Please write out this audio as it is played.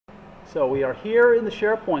So we are here in the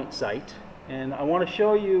SharePoint site, and I want to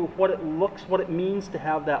show you what it means to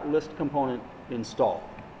have that list component installed.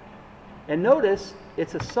 And notice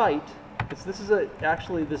it's a site.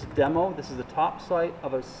 Actually this demo. This is the top site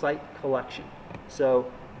of a site collection.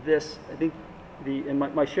 So this, I think,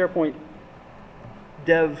 my SharePoint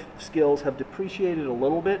dev skills have depreciated a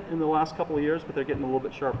little bit in the last couple of years, but they're getting a little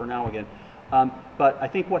bit sharper now again. But I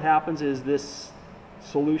think what happens is this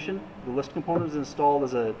solution, the list component, is installed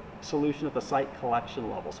as a solution at the site collection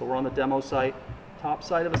level. So we're on the demo site, top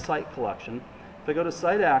site of a site collection. If I go to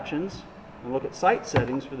Site Actions and look at Site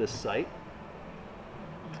Settings for this site,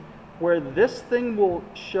 where this thing will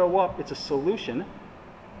show up, it's a solution.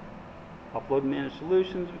 Upload and manage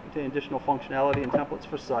solutions, we contain additional functionality and templates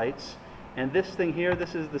for sites. And this thing here,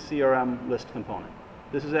 this is the CRM list component.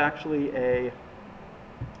 This is actually a,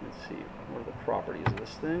 let's see, what are the properties of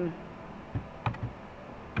this thing?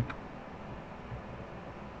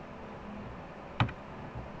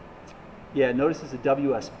 Yeah, notice it's a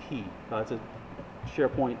WSP. It's a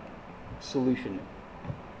SharePoint solution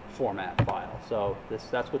format file. So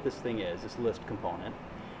that's what this thing is, this list component.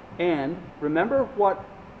 And remember what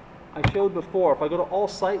I showed before. If I go to all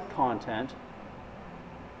site content,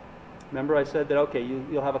 remember I said that, okay,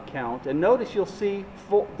 you'll have account. And notice you'll see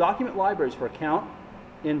full document libraries for account,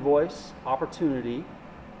 invoice, opportunity,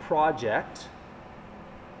 project.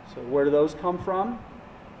 So where do those come from?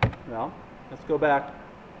 Well, let's go back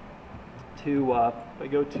to, if I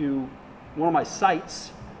go to one of my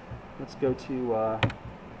sites, let's go to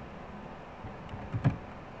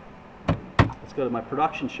my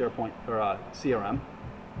production SharePoint or CRM.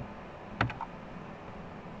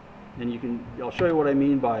 And I'll show you what I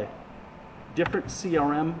mean by different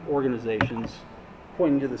CRM organizations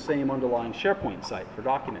pointing to the same underlying SharePoint site for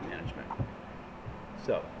document management.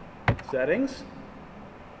 So, settings,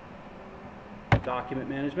 document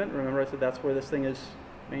management. Remember I said that's where this thing is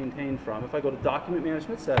maintained from. If I go to document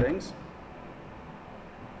management settings,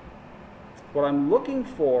 what I'm looking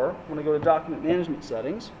for when I go to document management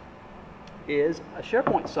settings is a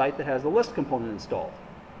SharePoint site that has the list component installed.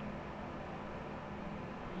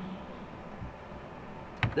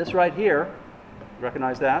 This right here,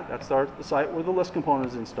 recognize that? That's the site where the list component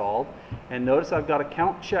is installed. And notice I've got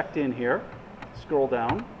account checked in here. Scroll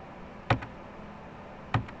down.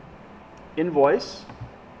 Invoice.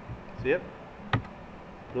 See it?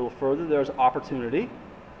 A little further, there's opportunity.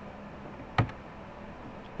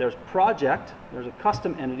 There's project. There's a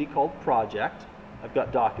custom entity called project. I've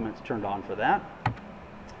got documents turned on for that.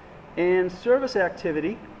 And service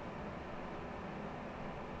activity.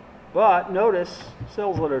 But notice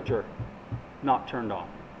sales literature not turned on.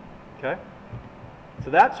 Okay?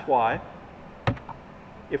 So that's why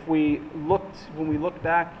when we look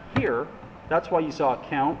back here, that's why you saw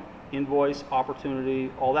account, invoice, opportunity,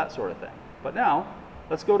 all that sort of thing. But now,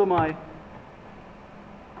 let's go to my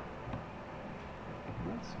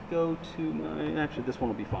actually this one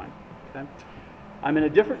will be fine. Okay? I'm in a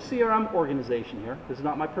different CRM organization here. This is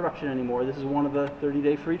not my production anymore. This is one of the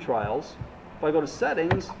 30-day free trials. If I go to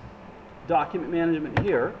settings, document management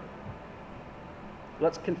here,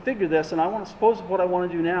 let's configure this, and suppose what I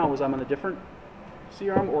want to do now is I'm in a different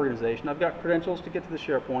CRM organization. I've got credentials to get to the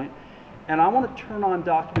SharePoint, and I want to turn on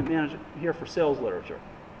document management here for sales literature.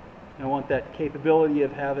 And I want that capability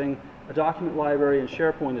of having a document library in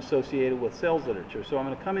SharePoint associated with sales literature. So I'm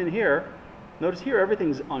going to come in here. Notice here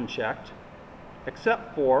everything's unchecked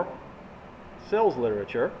except for sales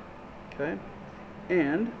literature. Okay,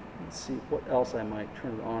 and let's see what else I might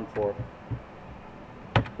turn it on for.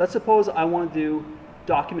 Let's suppose I want to do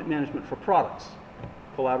document management for products.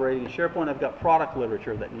 Collaborating in SharePoint, I've got product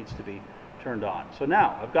literature that needs to be turned on. So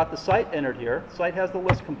now I've got the site entered here. The site has the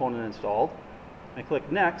list component installed. I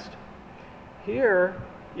click Next. Here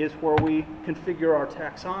is where we configure our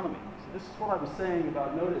taxonomy. So this is what I was saying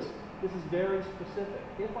about, notice, this is very specific.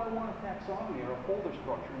 If I want a taxonomy or a folder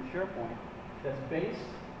structure in SharePoint that's based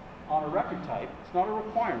on a record type, it's not a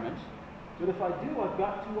requirement, but if I do, I've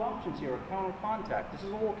got two options here, account or contact. This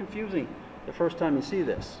is a little confusing the first time you see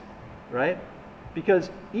this, right?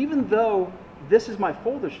 Because even though this is my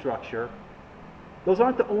folder structure, those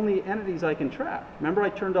aren't the only entities I can track. Remember, I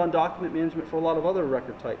turned on document management for a lot of other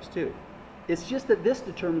record types too. It's just that this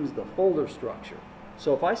determines the folder structure.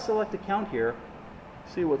 So if I select account here,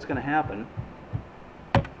 see what's going to happen.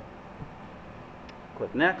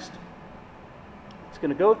 Click Next. It's going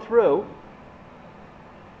to go through,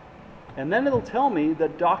 and then it'll tell me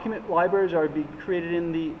that document libraries are being created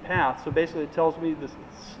in the path. So basically it tells me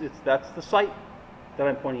that's the site that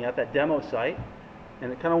I'm pointing at, that demo site.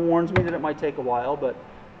 And it kind of warns me that it might take a while, but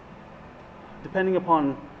depending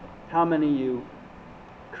upon how many you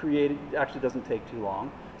created, actually doesn't take too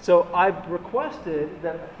long. So I've requested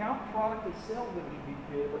that account, product, and sales literature be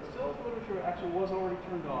created, but sales literature actually was already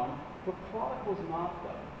turned on, but product was not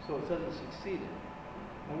though. So it says it succeeded.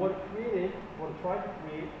 And what it created, what it tried to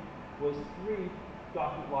create, was 3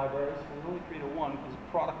 document libraries, and it only created 1 because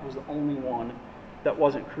product was the only one that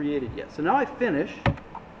wasn't created yet. So now I finish.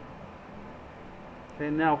 Okay,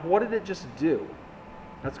 now what did it just do?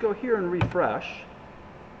 Let's go here and refresh.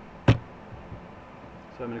 So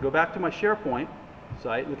I'm going to go back to my SharePoint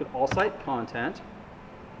site, look at all site content.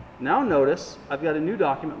 Now notice I've got a new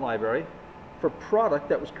document library for product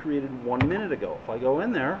that was created 1 minute ago. If I go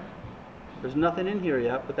in there, there's nothing in here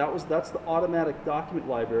yet, but that's the automatic document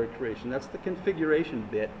library creation. That's the configuration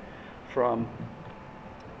bit from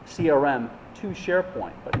CRM to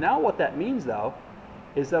SharePoint. But now what that means though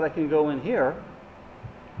is that I can go in here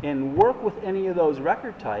and work with any of those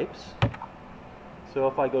record types. So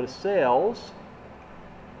if I go to sales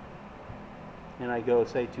and I go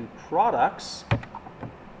say to products,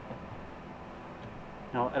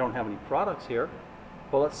 now I don't have any products here.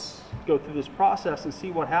 Well, let's go through this process and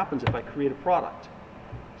see what happens if I create a product.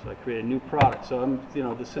 So I create a new product. So I'm,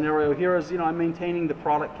 the scenario here is, I'm maintaining the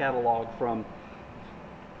product catalog from.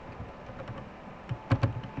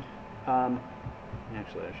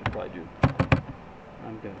 Actually, I should probably do.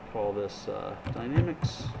 I'm going to call this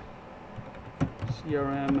Dynamics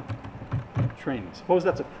CRM Training. Suppose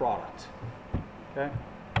that's a product. Okay,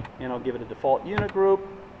 and I'll give it a default unit group.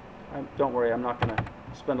 Don't worry, I'm not going to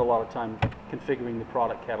spend a lot of time configuring the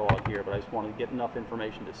product catalog here, but I just want to get enough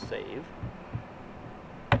information to save.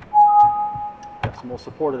 Decimal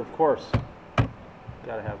supported, of course.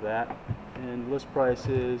 Got to have that. And list price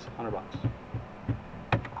is $100.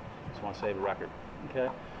 Just want to save a record. Okay,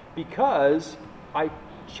 because I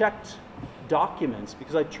checked documents,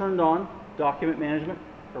 because I turned on document management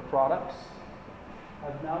for products.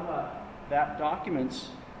 I've now got that documents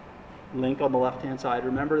link on the left-hand side.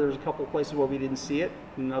 Remember, there's a couple of places where we didn't see it.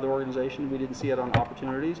 In another organization, we didn't see it on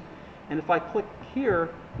opportunities. And if I click here,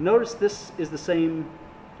 notice this is the same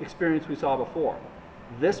experience we saw before.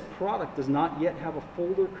 This product does not yet have a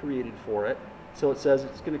folder created for it, so it says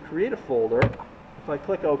it's going to create a folder. If I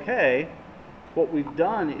click OK, what we've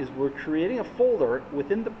done is we're creating a folder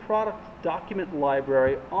within the product document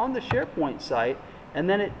library on the SharePoint site, and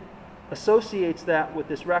then it associates that with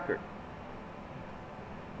this record.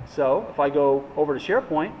 So if I go over to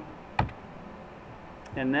SharePoint,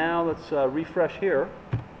 and now let's refresh here.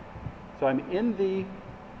 So I'm in the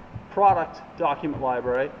product document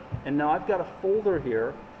library, and now I've got a folder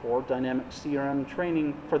here for Dynamic CRM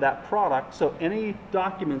training for that product. So any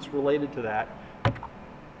documents related to that,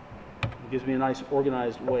 it gives me a nice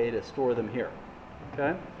organized way to store them here.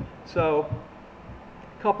 Okay? So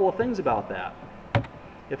a couple of things about that.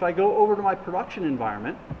 If I go over to my production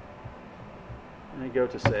environment, and I go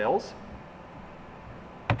to sales,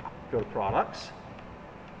 go to products.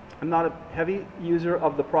 I'm not a heavy user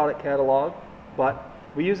of the product catalog, but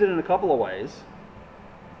we use it in a couple of ways.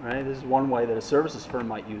 Right? This is one way that a services firm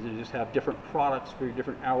might use it, is just have different products for your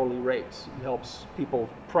different hourly rates. It helps people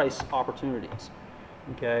price opportunities.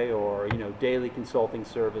 Okay, or daily consulting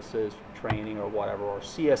services, training or whatever, or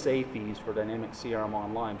CSA fees for Dynamic CRM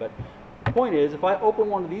Online. But the point is, if I open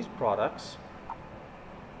one of these products,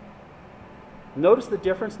 notice the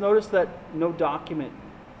difference. Notice that no document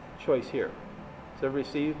choice here. Does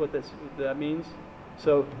everybody see what that means?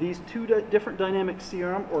 So these two different Dynamic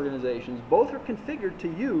CRM organizations, both are configured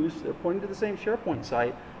to use, they're pointing to the same SharePoint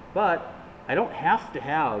site, but I don't have to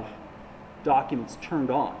have documents turned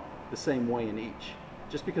on the same way in each.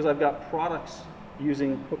 Just because I've got products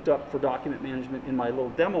hooked up for document management in my little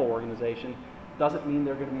demo organization doesn't mean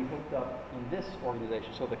they're going to be hooked up in this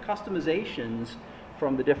organization. So the customizations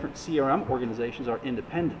from the different CRM organizations are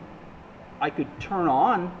independent. I could turn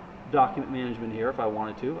on document management here if I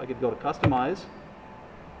wanted to. I could go to customize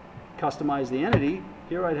the entity.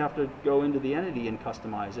 Here I'd have to go into the entity and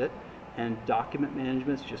customize it. And document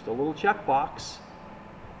management's just a little checkbox.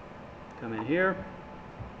 Come in here,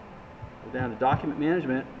 go down to document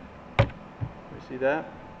management. You see that?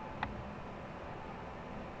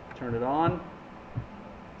 Turn it on,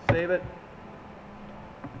 save it.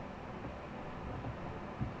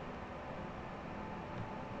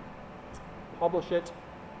 Publish it.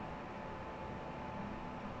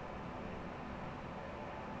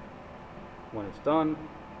 When it's done,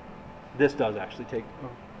 this does actually take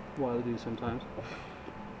a while to do sometimes.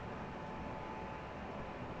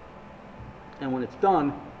 And when it's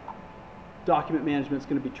done, document management is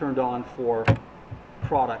going to be turned on for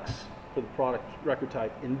products, for the product record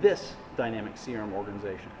type in this Dynamic CRM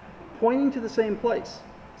organization. Pointing to the same place.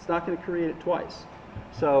 It's not going to create it twice.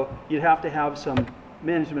 So you'd have to have some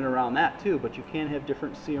management around that too, but you can have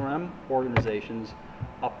different CRM organizations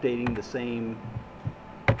updating the same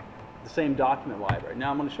document library.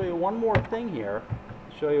 Now I'm going to show you one more thing here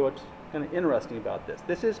to show you what's kind of interesting about this.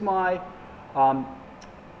 This is my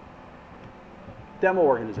demo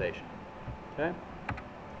organization, okay?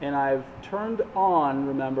 And I've turned on,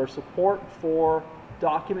 remember, support for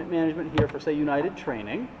document management here for, say, United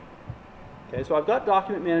Training. Okay, so I've got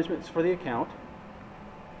document management for the account.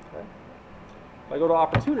 Okay. If I go to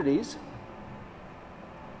opportunities,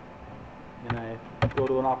 and I go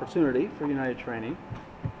to an opportunity for United Training,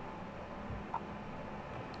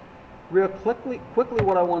 real quickly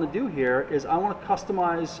what I want to do here is I want to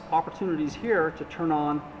customize opportunities here to turn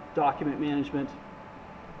on document management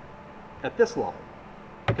at this level.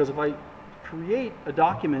 Because if I create a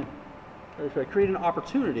document, or if I create an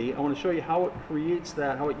opportunity, I want to show you how it creates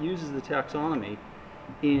that, how it uses the taxonomy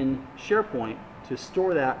in SharePoint to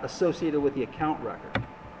store that associated with the account record. So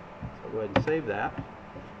I'll go ahead and save that.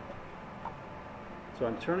 So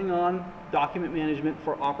I'm turning on document management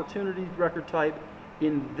for opportunity record type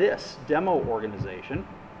in this demo organization.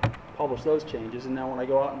 Publish those changes, and now when I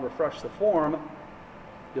go out and refresh the form,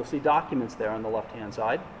 you'll see documents there on the left-hand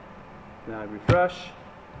side. Now I refresh.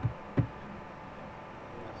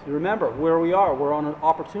 So remember where we are. We're on an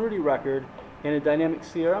opportunity record in a dynamic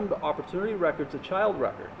CRM. The opportunity record's a child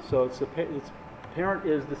record. So its parent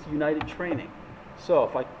is this United Training. So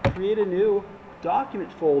if I create a new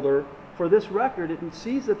document folder for this record, it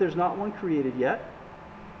sees that there's not one created yet.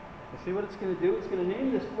 You see what it's going to do? It's going to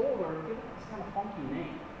name this folder and give it this kind of funky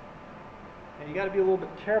name. And you got to be a little bit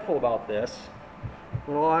careful about this.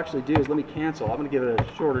 What I'll actually do is let me cancel. I'm going to give it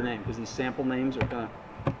a shorter name because these sample names are kind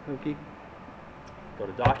of hokey. Go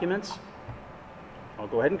to Documents. I'll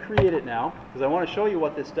go ahead and create it now because I want to show you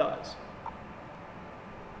what this does.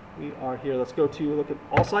 We are here. Let's go to look at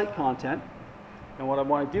all site content. And what I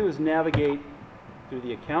want to do is navigate through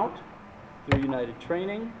the account, through United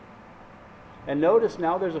Training. And notice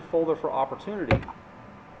now there's a folder for opportunity.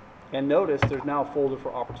 And notice there's now a folder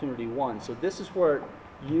for opportunity 1. So this is where it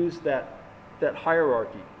used that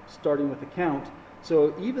hierarchy, starting with account.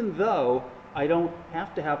 So even though I don't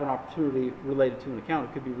have to have an opportunity related to an account,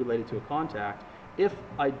 it could be related to a contact. If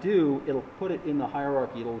I do, it'll put it in the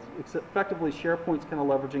hierarchy. It's effectively SharePoint's kind of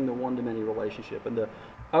leveraging the one-to-many relationship.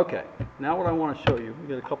 Okay, now what I want to show you, we've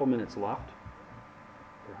got a couple minutes left,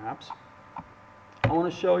 perhaps. I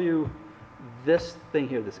want to show you this thing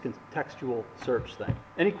here, this contextual search thing.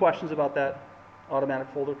 Any questions about that automatic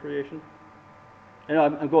folder creation? I know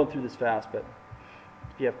I'm going through this fast, but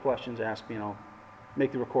if you have questions, ask me and I'll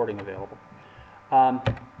make the recording available. I'm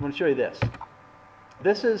going to show you this.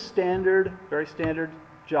 This is standard, very standard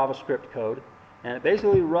JavaScript code, and it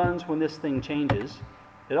basically runs when this thing changes.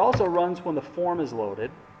 It also runs when the form is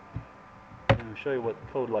loaded. And I'll show you what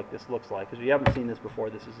code like this looks like, because if you haven't seen this before,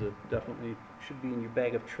 this is definitely should be in your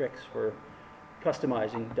bag of tricks for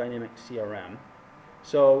customizing dynamic CRM.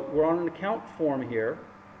 So we're on an account form here.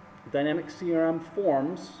 Dynamic CRM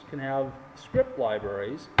forms can have script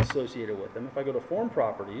libraries associated with them. If I go to Form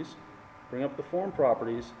Properties, bring up the Form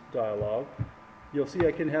Properties dialog, you'll see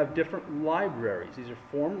I can have different libraries. These are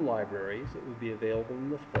form libraries that would be available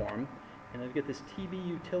in the form. And I get this TB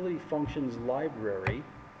utility functions library.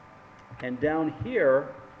 And down here,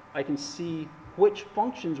 I can see which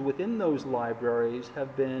functions within those libraries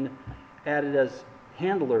have been added as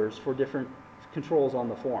handlers for different controls on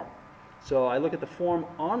the form. So I look at the form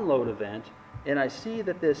onload event, and I see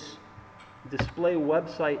that this display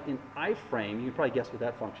website in IFrame, you can probably guess what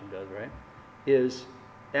that function does, right? Is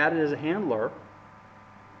added as a handler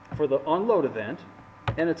for the onload event,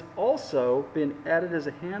 and it's also been added as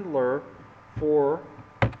a handler for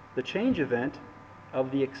the change event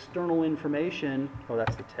of the external information, oh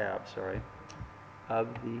that's the tab, sorry, of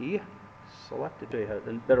the selected,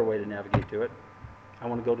 a better way to navigate to it. I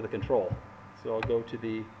want to go to the control. So I'll go to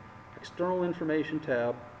the external information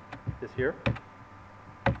tab, this here.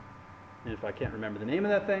 And if I can't remember the name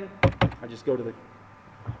of that thing, I just go to the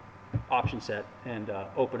option set and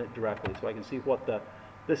open it directly so I can see what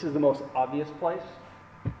this is the most obvious place.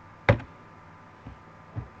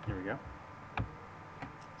 Here we go.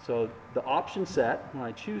 So the option set, when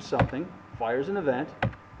I choose something, fires an event.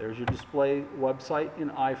 There's your display website in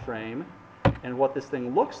IFrame. And what this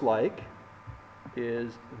thing looks like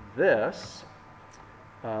is this.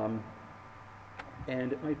 And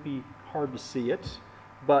it might be hard to see it,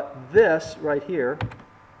 but this right here,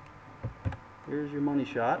 here's your money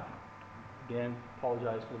shot. Again,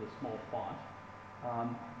 apologize for the small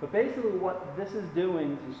font. But basically what this is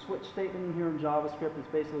doing is a switch statement in here in JavaScript is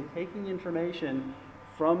basically taking information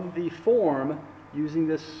from the form using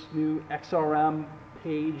this new XRM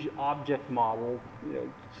page object model,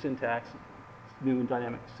 syntax, new and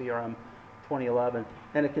dynamic CRM 2011,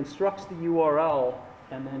 and it constructs the URL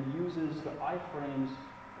and then uses the IFrame's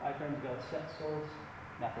got a set source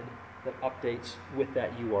method that updates with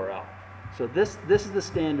that URL. So this is the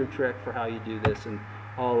standard trick for how you do this, and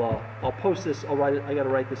I'll post this. I'll write it. I got to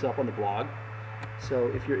write this up on the blog. So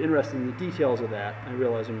if you're interested in the details of that, I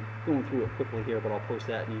realize I'm going through it quickly here, but I'll post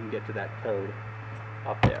that and you can get to that code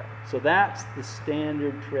up there. So that's the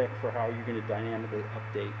standard trick for how you're going to dynamically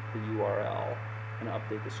update the URL and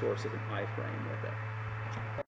update the source of an iframe with it.